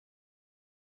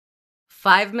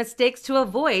5 mistakes to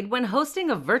avoid when hosting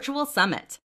a virtual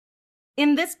summit.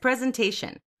 In this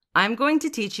presentation, I'm going to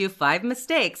teach you 5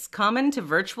 mistakes common to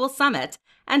virtual summit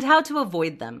and how to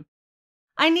avoid them.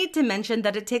 I need to mention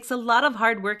that it takes a lot of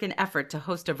hard work and effort to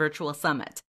host a virtual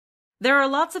summit. There are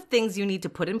lots of things you need to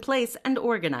put in place and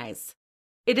organize.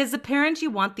 It is apparent you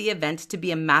want the event to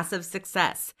be a massive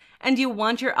success, and you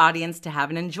want your audience to have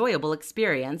an enjoyable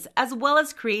experience as well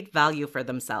as create value for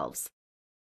themselves.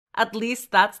 At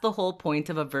least that's the whole point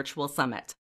of a virtual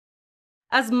summit.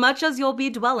 As much as you'll be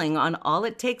dwelling on all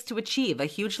it takes to achieve a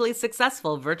hugely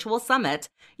successful virtual summit,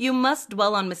 you must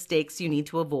dwell on mistakes you need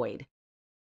to avoid.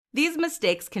 These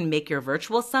mistakes can make your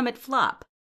virtual summit flop.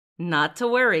 Not to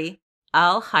worry,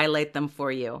 I'll highlight them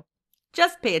for you.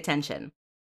 Just pay attention.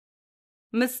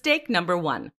 Mistake number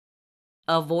 1.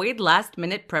 Avoid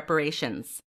last-minute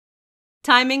preparations.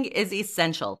 Timing is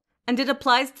essential, and it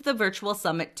applies to the virtual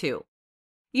summit too.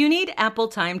 You need ample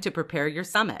time to prepare your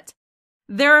summit.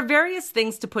 There are various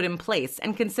things to put in place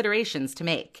and considerations to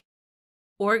make.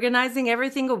 Organizing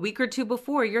everything a week or two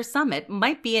before your summit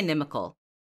might be inimical.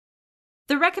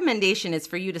 The recommendation is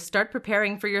for you to start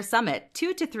preparing for your summit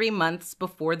 2 to 3 months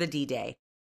before the D-Day.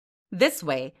 This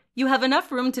way, you have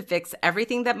enough room to fix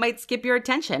everything that might skip your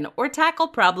attention or tackle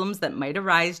problems that might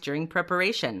arise during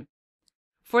preparation.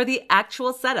 For the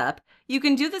actual setup, you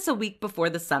can do this a week before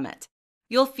the summit.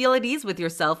 You'll feel at ease with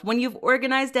yourself when you've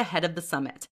organized ahead of the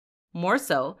summit. More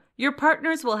so, your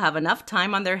partners will have enough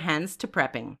time on their hands to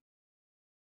prepping.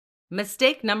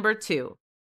 Mistake number 2.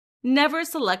 Never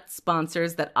select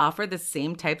sponsors that offer the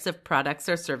same types of products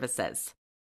or services.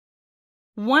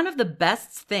 One of the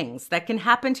best things that can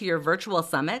happen to your virtual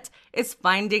summit is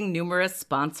finding numerous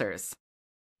sponsors.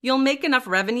 You'll make enough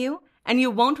revenue, and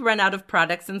you won't run out of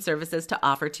products and services to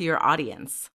offer to your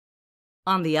audience.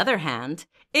 On the other hand,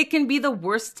 it can be the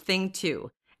worst thing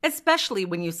too, especially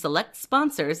when you select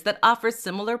sponsors that offer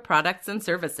similar products and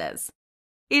services.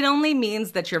 It only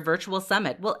means that your virtual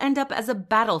summit will end up as a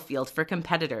battlefield for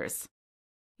competitors.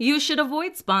 You should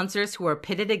avoid sponsors who are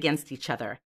pitted against each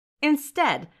other.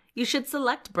 Instead, you should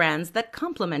select brands that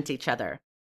complement each other.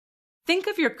 Think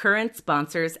of your current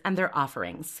sponsors and their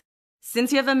offerings.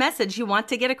 Since you have a message you want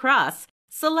to get across,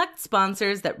 select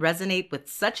sponsors that resonate with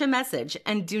such a message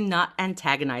and do not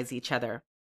antagonize each other.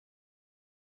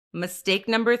 Mistake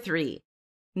number 3.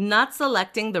 Not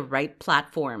selecting the right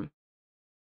platform.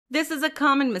 This is a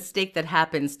common mistake that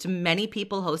happens to many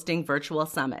people hosting virtual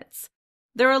summits.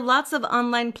 There are lots of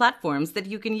online platforms that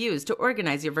you can use to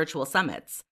organize your virtual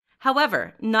summits.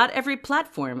 However, not every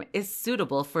platform is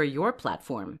suitable for your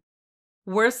platform.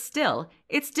 Worse still,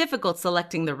 it's difficult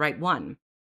selecting the right one.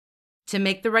 To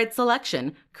make the right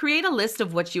selection, create a list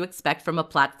of what you expect from a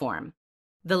platform.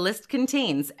 The list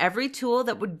contains every tool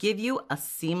that would give you a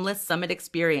seamless summit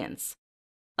experience.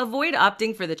 Avoid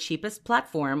opting for the cheapest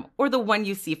platform or the one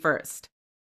you see first.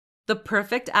 The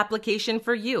perfect application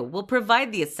for you will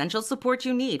provide the essential support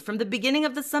you need from the beginning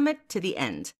of the summit to the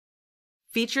end.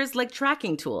 Features like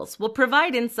tracking tools will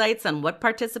provide insights on what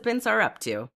participants are up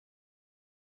to.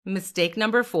 Mistake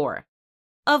number 4.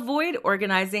 Avoid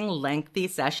organizing lengthy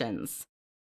sessions.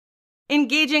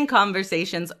 Engaging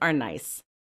conversations are nice.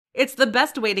 It's the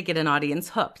best way to get an audience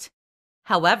hooked.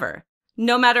 However,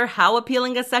 no matter how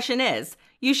appealing a session is,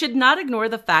 you should not ignore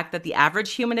the fact that the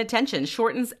average human attention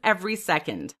shortens every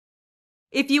second.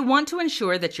 If you want to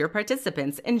ensure that your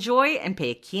participants enjoy and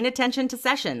pay keen attention to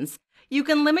sessions, you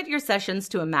can limit your sessions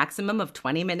to a maximum of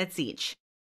 20 minutes each.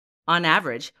 On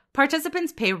average,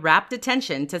 participants pay rapt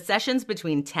attention to sessions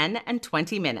between 10 and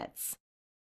 20 minutes.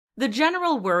 The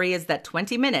general worry is that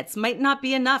 20 minutes might not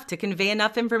be enough to convey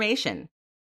enough information.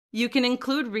 You can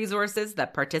include resources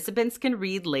that participants can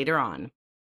read later on.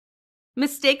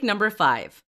 Mistake number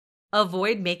 5.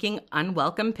 Avoid making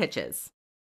unwelcome pitches.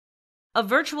 A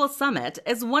virtual summit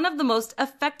is one of the most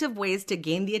effective ways to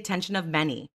gain the attention of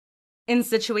many. In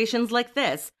situations like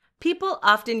this, people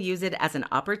often use it as an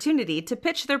opportunity to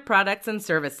pitch their products and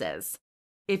services.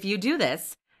 If you do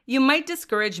this, you might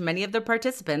discourage many of the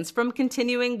participants from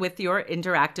continuing with your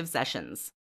interactive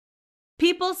sessions.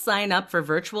 People sign up for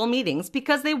virtual meetings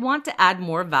because they want to add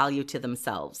more value to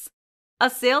themselves. A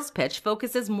sales pitch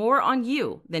focuses more on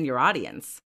you than your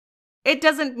audience. It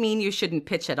doesn't mean you shouldn't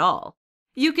pitch at all.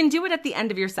 You can do it at the end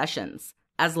of your sessions.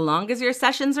 As long as your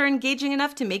sessions are engaging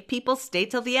enough to make people stay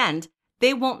till the end,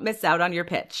 they won't miss out on your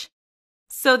pitch.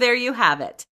 So there you have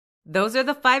it. Those are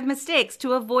the 5 mistakes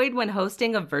to avoid when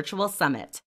hosting a virtual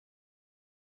summit.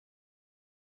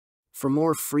 For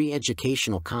more free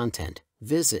educational content,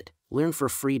 visit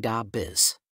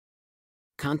learnforfree.biz.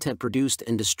 Content produced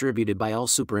and distributed by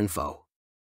AllSuperInfo.